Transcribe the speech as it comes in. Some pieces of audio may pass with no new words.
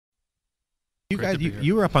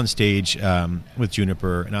You were up on stage with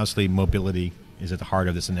Juniper, and obviously mobility is at the heart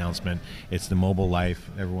of this announcement. It's the mobile life.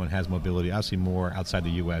 Everyone has mobility, obviously more outside the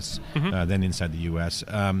U.S. Than inside the U.S.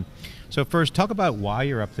 So first, talk about why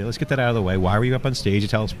you're up there. Let's get that out of the way. Why were you up on stage? And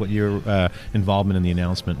tell us what your involvement in the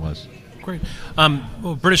announcement was. Great.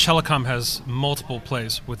 Well, British Telecom has multiple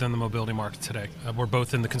plays within the mobility market today. We're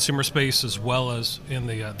both in the consumer space as well as in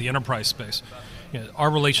the enterprise space. Our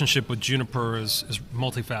relationship with Juniper is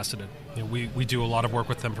multifaceted. We do a lot of work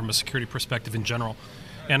with them from a security perspective in general.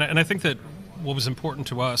 And I think that what was important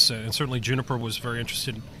to us, and certainly Juniper was very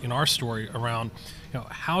interested in our story around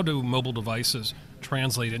how do mobile devices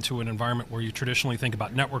translate into an environment where you traditionally think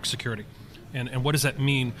about network security. And what does that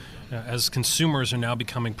mean as consumers are now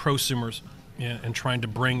becoming prosumers and trying to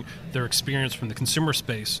bring their experience from the consumer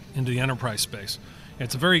space into the enterprise space?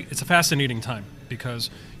 It's a fascinating time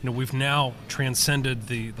because we've now transcended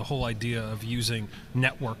the whole idea of using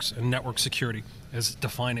networks and network security as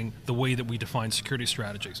defining the way that we define security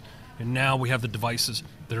strategies. And now we have the devices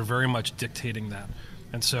that are very much dictating that.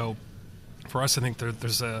 And so for us, I think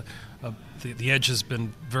there's the edge has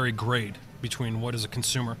been very grayed between what is a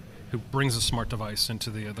consumer who brings a smart device into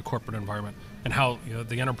the corporate environment and how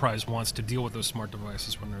the enterprise wants to deal with those smart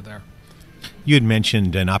devices when they're there. You had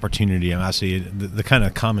mentioned an opportunity, and obviously the kind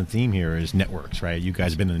of common theme here is networks, right? You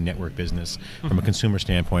guys have been in the network business from a consumer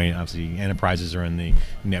standpoint. Obviously, enterprises are in the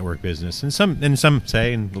network business, and some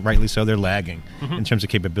say, and rightly so, they're lagging in terms of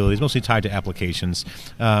capabilities, mostly tied to applications.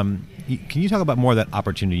 Can you talk about more of that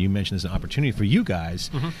opportunity? You mentioned there's an opportunity for you guys.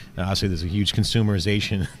 Obviously, there's a huge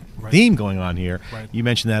consumerization theme going on here. Right. You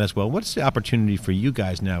mentioned that as well. What's the opportunity for you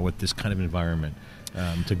guys now with this kind of environment?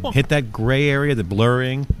 To hit that gray area, the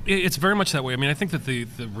blurring? It's very much that way. I mean, I think that the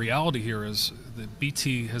reality here is that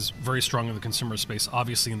BT has very strong in the consumer space,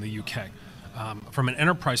 obviously in the UK. From an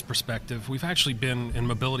enterprise perspective, we've actually been in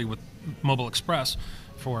mobility with Mobile Express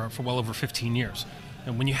for well over 15 years.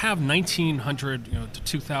 And when you have 1,900 to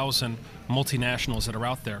 2,000 multinationals that are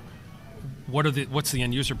out there, what's the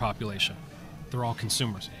end user population? They're all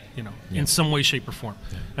consumers, in some way, shape, or form.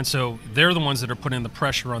 Yeah. And so they're the ones that are putting the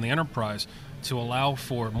pressure on the enterprise to allow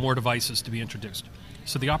for more devices to be introduced.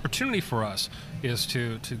 So the opportunity for us is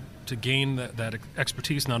to gain that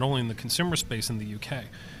expertise not only in the consumer space in the UK,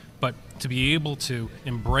 but to be able to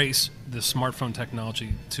embrace the smartphone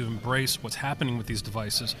technology, to embrace what's happening with these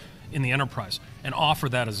devices in the enterprise, and offer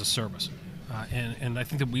that as a service. And I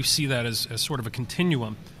think that we see that as sort of a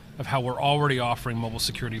continuum of how we're already offering mobile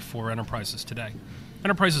security for enterprises today.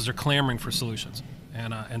 Enterprises are clamoring for solutions.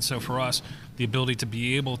 And so for us, the ability to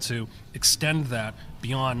be able to extend that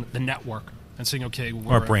beyond the network and saying, okay,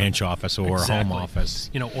 or a branch office or a home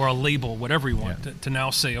office, or a label, whatever you want, to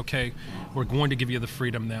now say, okay, we're going to give you the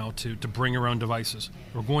freedom now to bring your own devices.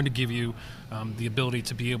 We're going to give you the ability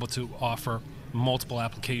to be able to offer multiple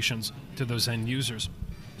applications to those end users.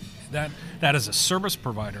 That as a service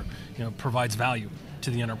provider, provides value to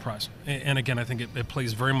the enterprise. And again, I think it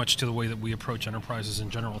plays very much to the way that we approach enterprises in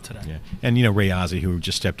general today. Yeah. And Ray Ozzie, who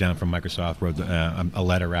just stepped down from Microsoft, wrote a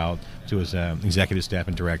letter out to his executive staff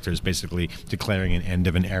and directors basically declaring an end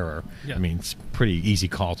of an era. Yeah. I mean, it's a pretty easy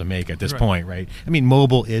call to make at this point, right? I mean,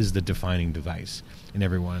 mobile is the defining device in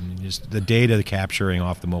everyone. Just the data capturing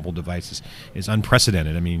off the mobile devices is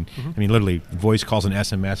unprecedented. I mean, literally, voice calls and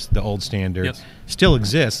SMS, the old standard, still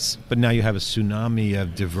exists, but now you have a tsunami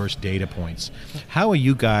of diverse data points. How are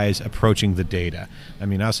you guys approaching the data? I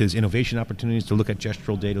mean, obviously, there's innovation opportunities to look at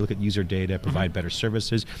gestural data, look at user data, provide better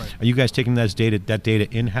services. Right. Are you guys taking that data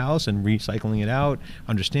in-house and recycling it out,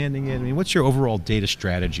 understanding it? I mean, what's your overall data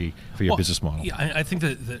strategy for your business model? Yeah, I think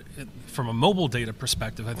that from a mobile data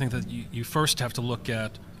perspective, I think that you first have to look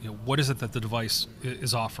at what is it that the device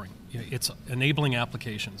is offering. It's enabling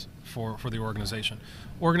applications for the organization.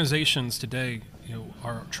 Organizations today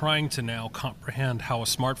are trying to now comprehend how a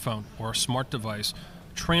smartphone or a smart device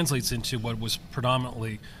translates into what was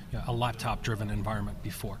predominantly a laptop-driven environment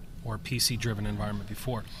before, or a PC-driven environment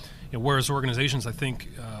before. Whereas organizations, I think,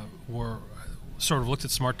 were sort of looked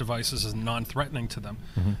at smart devices as non-threatening to them.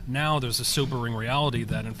 Now there's a sobering reality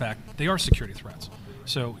that, in fact, they are security threats.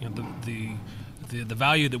 So the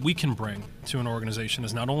value that we can bring to an organization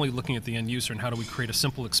is not only looking at the end user and how do we create a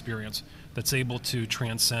simple experience that's able to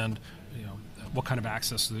transcend what kind of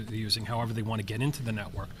access they're using, however they want to get into the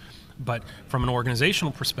network, but from an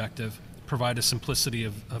organizational perspective, provide a simplicity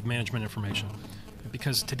of management information.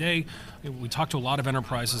 Because today, we talk to a lot of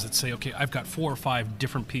enterprises that say, okay, I've got 4 or 5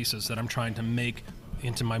 different pieces that I'm trying to make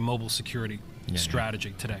into my mobile security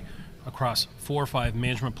strategy today, across 4 or 5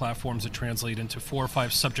 management platforms that translate into 4 or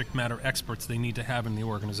 5 subject matter experts they need to have in the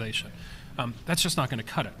organization. That's just not going to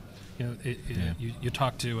cut it. You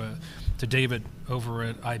talk to David over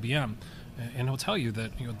at IBM, and he'll tell you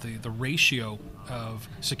that the ratio of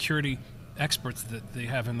security experts that they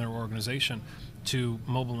have in their organization to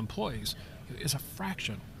mobile employees is a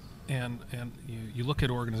fraction. And you look at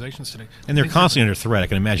organizations today, and they're constantly under threat. I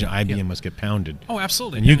can imagine IBM must get pounded. Oh,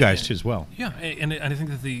 absolutely, and you guys too as well. Yeah, and I think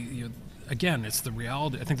that again, it's the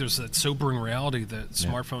reality. I think there's that sobering reality that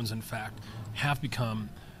smartphones, in fact, have become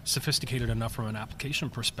sophisticated enough from an application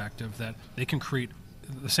perspective that they can create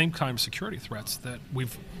the same kind of security threats that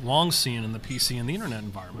we've long seen in the PC and the internet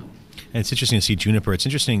environment. And it's interesting to see Juniper. It's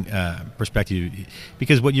interesting perspective,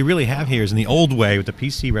 because what you really have here is, in the old way with the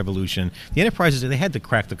PC revolution, the enterprises, they had to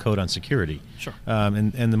crack the code on security. Sure.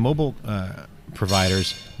 And the mobile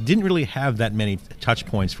providers didn't really have that many touch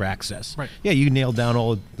points for access. Right. Yeah, you nailed down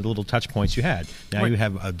all the little touch points you had. Now you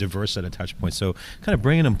have a diverse set of touch points. So kind of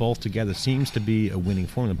bringing them both together seems to be a winning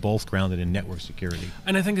formula, both grounded in network security.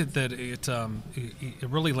 And I think that it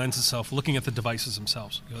really lends itself, looking at the devices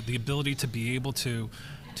themselves, the ability to be able to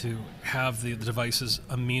have the devices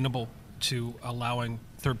amenable to allowing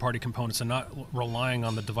third-party components and not relying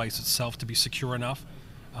on the device itself to be secure enough.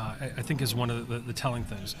 I think is one of the telling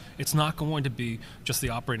things. It's not going to be just the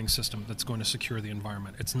operating system that's going to secure the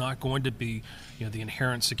environment. It's not going to be the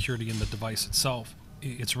inherent security in the device itself.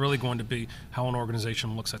 It's really going to be how an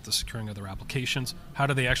organization looks at the securing of their applications. How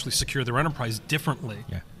do they actually secure their enterprise differently?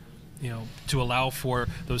 Yeah. To allow for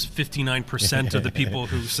those 59% of the people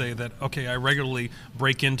who say that, okay, I regularly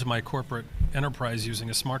break into my corporate enterprise using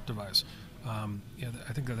a smart device.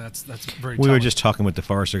 I think that's very. We were just talking with the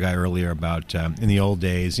Forrester guy earlier about in the old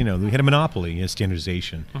days, we had a monopoly,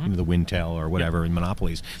 standardization, the Wintel or whatever, in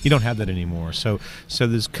monopolies. You don't have that anymore. So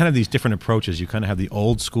there's kind of these different approaches. You kind of have the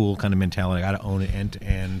old school kind of mentality. I got to own it end to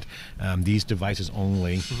end. These devices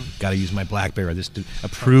only. Got to use my BlackBerry, this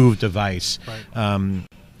approved device. Right.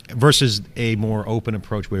 Versus a more open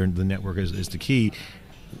approach where the network is the key.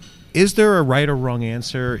 Is there a right or wrong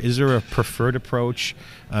answer? Is there a preferred approach?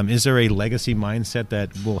 Is there a legacy mindset that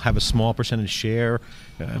will have a small percentage share?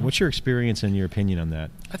 What's your experience and your opinion on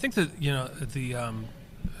that? I think that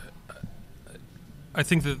I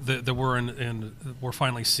think that we're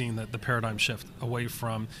finally seeing that the paradigm shift away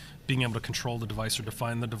from being able to control the device or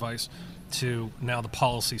define the device to now the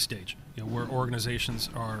policy stage, where organizations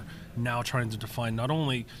are now trying to define not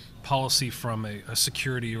only policy from a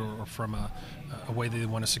security or from a way they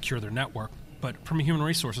want to secure their network, but from a human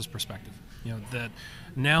resources perspective. That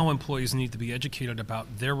now employees need to be educated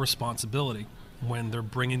about their responsibility when they're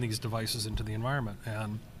bringing these devices into the environment.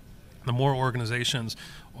 And the more organizations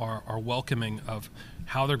are welcoming of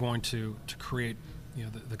how they're going to create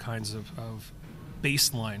the kinds of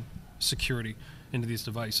baseline security into these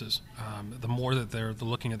devices, the more that they're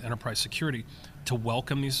looking at enterprise security to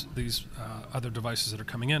welcome these other devices that are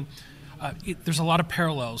coming in. There's a lot of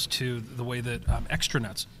parallels to the way that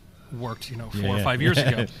extranets worked 4 or 5 years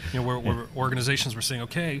ago, where organizations were saying,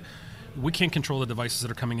 okay, we can't control the devices that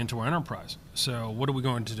are coming into our enterprise. So what are we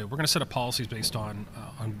going to do? We're going to set up policies based on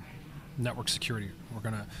network security. We're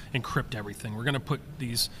going to encrypt everything. We're going to put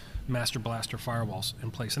these master blaster firewalls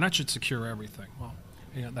in place, and that should secure everything. Well,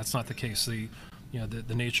 that's not the case. The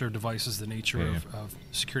nature of devices, the nature of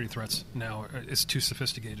security threats now is too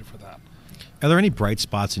sophisticated for that. Are there any bright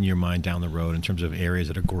spots in your mind down the road in terms of areas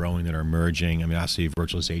that are growing, that are emerging? I mean, obviously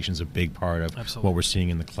virtualization is a big part of what we're seeing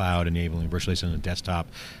in the cloud, enabling virtualization on the desktop.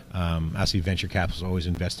 Obviously venture capital is always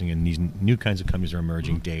investing in these new kinds of companies that are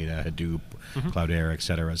emerging, data, Hadoop, Cloudera, et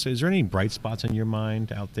cetera. So is there any bright spots in your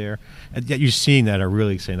mind out there that you're seeing that are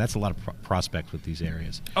really saying that's a lot of prospects with these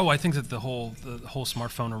areas? Oh, I think that the whole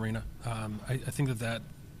smartphone arena, I think that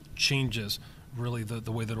changes really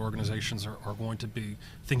the way that organizations are going to be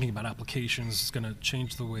thinking about applications. It's going to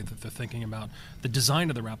change the way that they're thinking about the design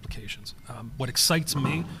of their applications. What excites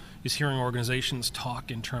me is hearing organizations talk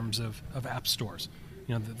in terms of app stores.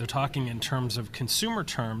 They're talking in terms of consumer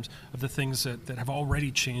terms of the things that have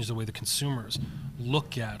already changed the way the consumers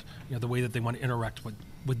look at the way that they want to interact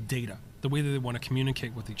with data, the way that they want to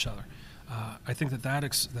communicate with each other. I think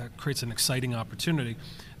that creates an exciting opportunity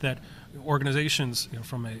that organizations,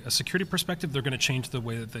 from a security perspective, they're going to change the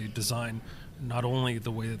way that they design, not only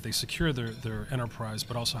the way that they secure their enterprise,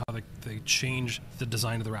 but also how they change the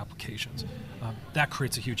design of their applications. That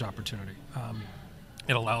creates a huge opportunity.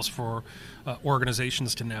 It allows for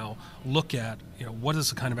organizations to now look at what is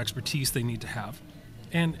the kind of expertise they need to have,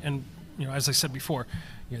 and as I said before,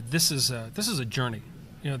 this is a journey.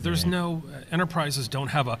 There's no enterprises don't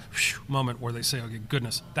have a moment where they say, okay,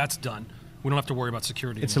 goodness, that's done. We don't have to worry about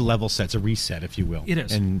security. It's a level set, it's a reset, if you will. It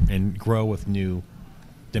is. And grow with new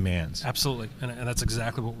demands. Absolutely, and that's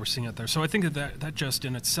exactly what we're seeing out there. So I think that just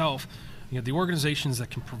in itself, the organizations that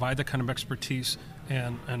can provide that kind of expertise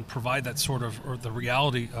and provide that sort of, or the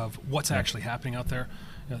reality of what's actually happening out there,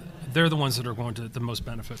 they're the ones that are going to the most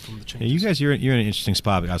benefit from the changes. Yeah, you guys, you're in an interesting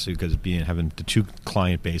spot, obviously, because having the two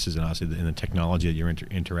client bases and obviously in the technology that you're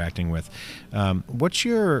interacting with. What's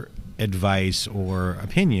your advice or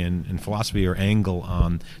opinion and philosophy or angle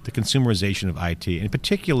on the consumerization of IT? In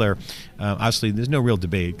particular, obviously, there's no real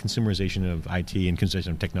debate. Consumerization of IT and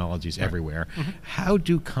consumerization of technologies everywhere. Mm-hmm. How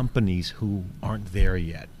do companies who aren't there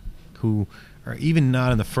yet, who are even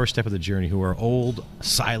not in the first step of the journey, who are old,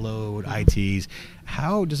 siloed ITs,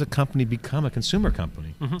 how does a company become a consumer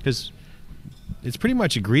company? Because it's pretty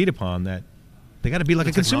much agreed upon that they got to be like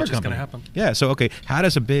a consumer company. Happen. Yeah. So, okay, how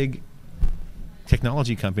does a big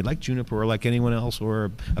technology company like Juniper or like anyone else,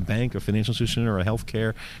 or a bank or financial institution or a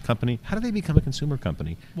healthcare company, how do they become a consumer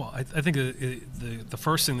company? Well, I think the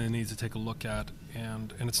first thing they need to take a look at,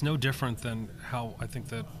 and it's no different than how I think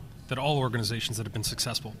that all organizations that have been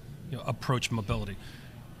successful approach mobility.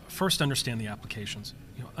 First, understand the applications.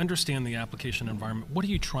 Understand the application environment. What are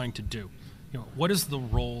you trying to do? What is the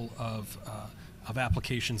role of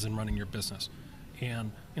applications in running your business?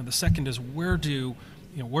 And the second is, where do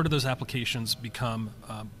those applications become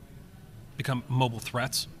mobile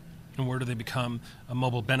threats, and where do they become a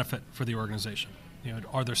mobile benefit for the organization?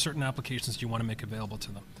 Are there certain applications you want to make available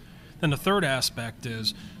to them? Then the third aspect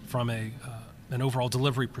is from an overall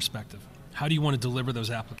delivery perspective. How do you want to deliver those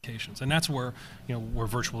applications? And that's where where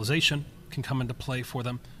virtualization can come into play for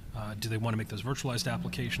them. Do they want to make those virtualized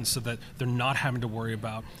applications so that they're not having to worry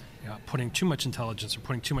about putting too much intelligence or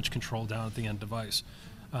putting too much control down at the end device?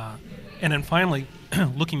 And then finally,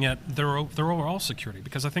 looking at their overall security,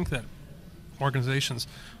 because I think that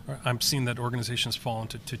I'm seeing that organizations fall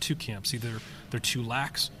into two camps. Either they're too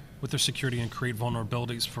lax with their security and create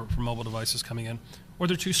vulnerabilities for mobile devices coming in, or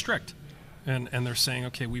they're too strict. And they're saying,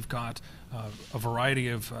 okay, we've got a variety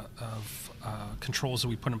of controls that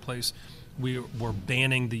we put in place. We're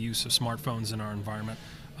banning the use of smartphones in our environment.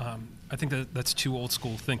 I think that's too old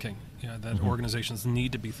school thinking. That organizations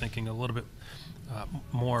need to be thinking a little bit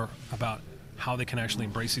more about how they can actually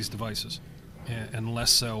embrace these devices, and less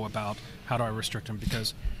so about how do I restrict them,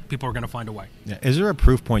 because people are going to find a way. Yeah. Is there a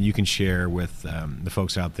proof point you can share with the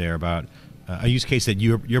folks out there about a use case that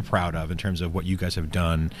you're proud of in terms of what you guys have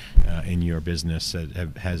done in your business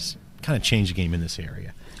that has kind of changed the game in this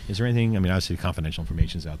area? Is there anything? I mean, obviously confidential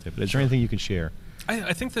information is out there, but is there anything you can share?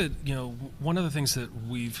 I think that one of the things that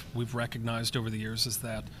we've recognized over the years is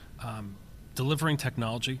that delivering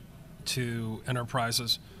technology to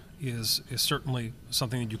enterprises is certainly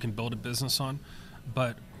something that you can build a business on,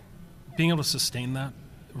 but being able to sustain that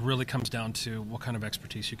really comes down to what kind of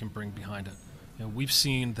expertise you can bring behind it. We've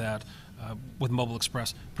seen that with Mobile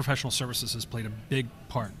Express, professional services has played a big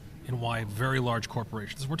part in why very large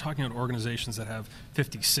corporations, we're talking about organizations that have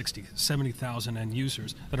 50, 60, 70,000 end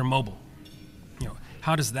users that are mobile.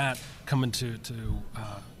 How does that come into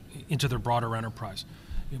their broader enterprise?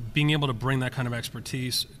 Being able to bring that kind of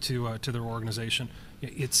expertise to their organization,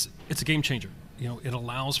 it's a game changer. It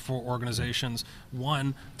allows for organizations,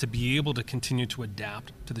 one, to be able to continue to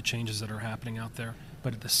adapt to the changes that are happening out there,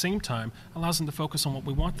 but at the same time allows them to focus on what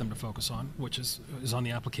we want them to focus on, which is on the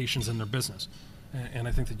applications in their business. And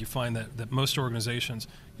I think that you find that most organizations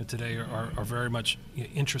today are very much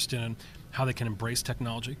interested in how they can embrace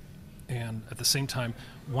technology, and at the same time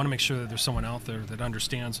want to make sure that there's someone out there that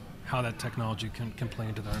understands how that technology can play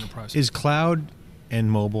into their enterprise. Is cloud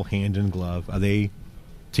and mobile hand in glove? Are they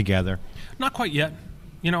together? Not quite yet.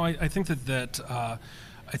 I think that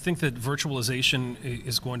virtualization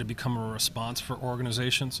is going to become a response for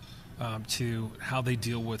organizations to how they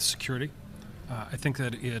deal with security. I think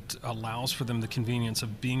that it allows for them the convenience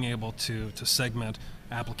of being able to segment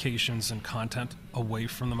applications and content away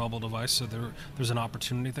from the mobile device, so there's an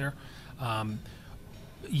opportunity there.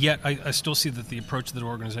 Yet I still see that the approach that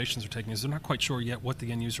organizations are taking is they're not quite sure yet what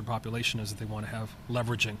the end user population is that they want to have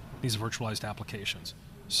leveraging these virtualized applications.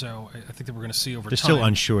 So I think that we're going to see over time. They're still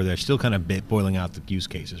unsure. They're still kind of boiling out the use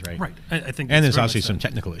cases, right? Right. I think. And there's obviously some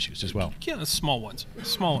technical issues as well. Yeah, small ones.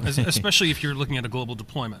 Especially if you're looking at a global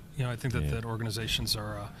deployment. I think that organizations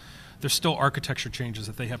are. There's still architecture changes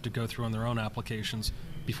that they have to go through on their own applications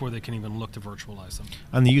before they can even look to virtualize them.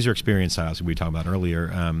 On the user experience side, as we talked about earlier,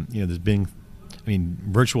 there's been I mean,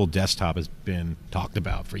 virtual desktop has been talked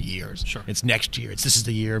about for years. Sure. It's next year. This is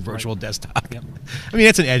the year of virtual desktop. Yep. I mean,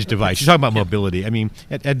 it's an edge device. You're talking about mobility. I mean,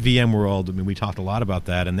 at VMworld, I mean, we talked a lot about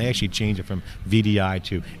that, and they actually changed it from VDI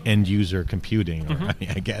to end-user computing. Or, I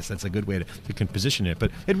mean, I guess that's a good way to position it.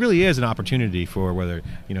 But it really is an opportunity for whether,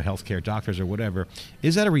 healthcare doctors or whatever.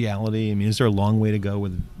 Is that a reality? I mean, is there a long way to go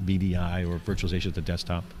with VDI or virtualization at the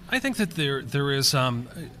desktop? I think that there is.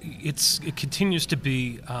 It continues to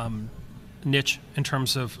be niche in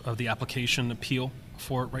terms of the application appeal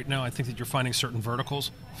for it right now. I think that you're finding certain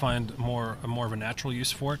verticals find more of a natural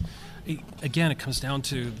use for it. Again, it comes down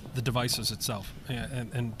to the devices itself,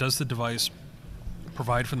 and does the device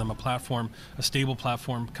provide for them a stable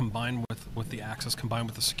platform combined with the access, combined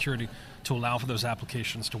with the security to allow for those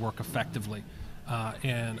applications to work effectively.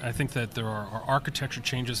 And I think that there are architecture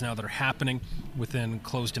changes now that are happening within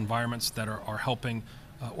closed environments that are helping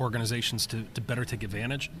organizations to better take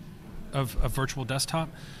advantage of virtual desktop.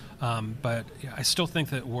 But I still think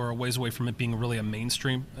that we're a ways away from it being really a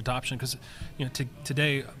mainstream adoption, because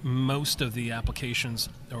today most of the applications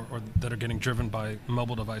or that are getting driven by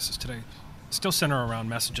mobile devices today still center around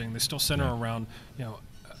messaging. They still center around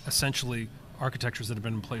essentially architectures that have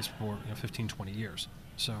been in place for 15, 20 years.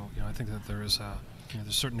 So I think that there is there's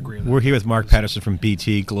a certain degree of that. We're here with Marc Patterson from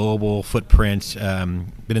BT, global footprint,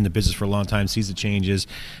 been in the business for a long time, sees the changes,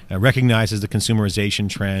 recognizes the consumerization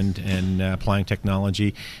trend and applying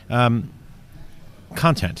technology.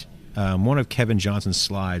 Content. One of Kevin Johnson's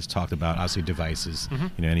slides talked about, obviously, devices,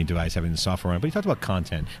 any device having the software on it, but he talked about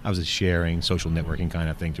content, obviously sharing, social networking kind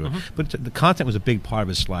of thing to it. But the content was a big part of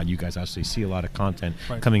his slide. You guys obviously see a lot of content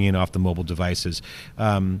coming in off the mobile devices.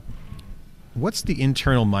 What's the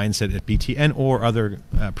internal mindset at BT and or other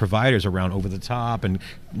providers around over the top and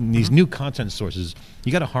these new content sources?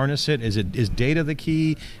 You got to harness it. Is data the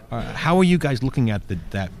key? How are you guys looking at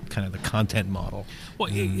that kind of the content model? Well,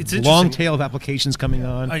 it's interesting. Long tail of applications coming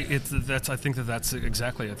on. I think that's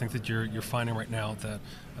exactly. I think that you're finding right now that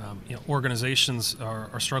organizations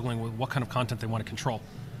are struggling with what kind of content they want to control,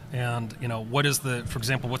 and what is for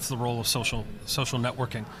example, what's the role of social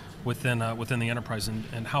networking within the enterprise,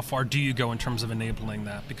 and how far do you go in terms of enabling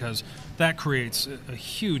that? Because that creates a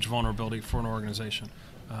huge vulnerability for an organization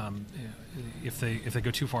if they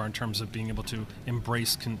go too far in terms of being able to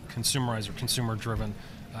embrace consumerized or consumer-driven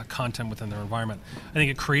content within their environment. I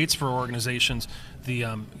think it creates for organizations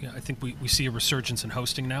I think we see a resurgence in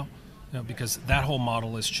hosting now, because that whole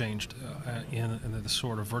model has changed in the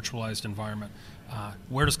sort of virtualized environment.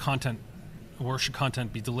 Where should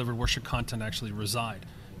content be delivered? Where should content actually reside?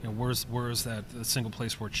 Where is that single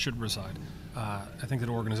place where it should reside? I think that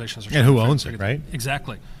organizations are. And who owns it, right?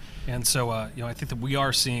 Exactly. And so, I think that we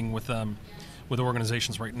are seeing with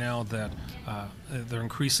organizations right now that they're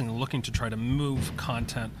increasingly looking to try to move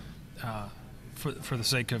content for the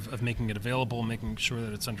sake of making it available, making sure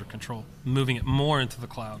that it's under control, moving it more into the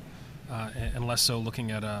cloud, and less so looking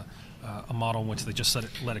at a model in which they just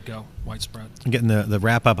let it go, widespread. I'm getting the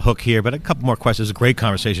wrap-up hook here, but a couple more questions. It's a great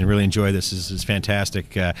conversation. Really enjoy this. This is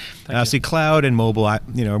fantastic. See, cloud and mobile,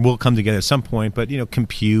 will come together at some point, but,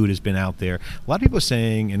 compute has been out there. A lot of people are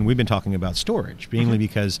saying, and we've been talking about storage, mainly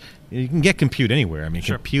because you can get compute anywhere. I mean,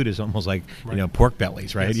 compute is almost like, pork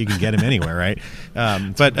bellies, right? Yes. You can get them anywhere, right?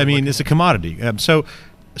 But, I mean, it's a commodity. So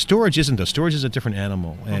storage isn't, though. Storage is a different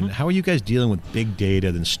animal. And how are you guys dealing with big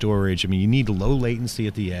data than storage? I mean, you need low latency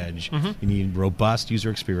at the edge. You need robust user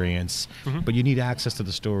experience, but you need access to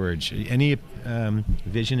the storage. Any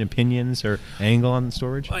vision, opinions, or angle on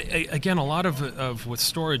storage? Again, a lot of with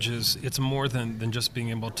storage it's more than just being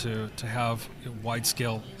able to have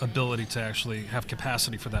wide-scale ability to actually have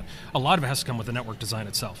capacity for that. A lot of it has to come with the network design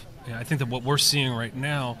itself. I think that what we're seeing right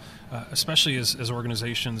now, especially as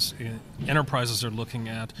organizations, enterprises are looking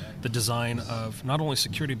at the design of not only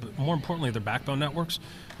security, but more importantly, their backbone networks,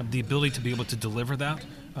 the ability to be able to deliver that.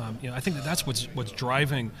 I think that's what's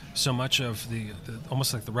driving so much of the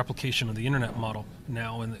almost like the replication of the internet model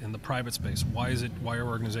now in the private space. Why are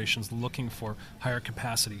organizations looking for higher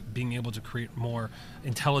capacity, being able to create more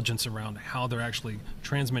intelligence around how they're actually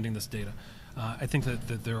transmitting this data? I think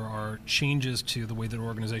that there are changes to the way that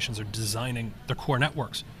organizations are designing their core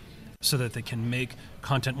networks so that they can make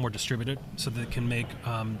content more distributed, so that they can make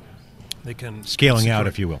scaling out,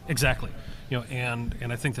 if you will. Exactly. and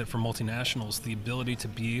I think that for multinationals, the ability to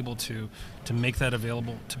be able to make that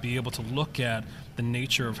available, to be able to look at the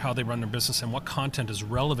nature of how they run their business and what content is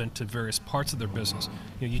relevant to various parts of their business.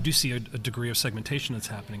 You do see a degree of segmentation that's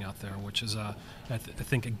happening out there, which is, I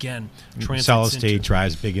think, again, solid state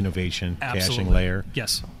drives big innovation, caching layer.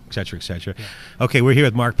 Yes. Et cetera, et cetera. Yeah. Okay, we're here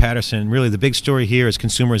with Marc Patterson. Really, the big story here is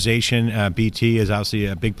consumerization. BT is obviously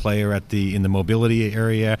a big player in the mobility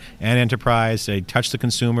area and enterprise. They touch the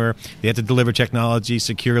consumer. They have to deliver technology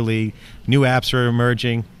securely. New apps are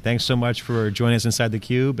emerging. Thanks so much for joining us inside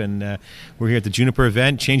theCUBE. And we're here at the Juniper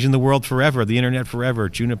event, changing the world forever, the internet forever.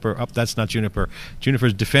 Juniper, that's not Juniper.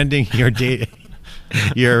 Juniper's defending your data.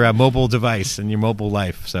 Your mobile device and your mobile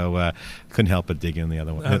life. So couldn't help but dig in the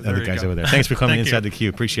other guys over there. Thanks for coming inside theCUBE.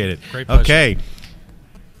 Appreciate it. Great pleasure. Okay.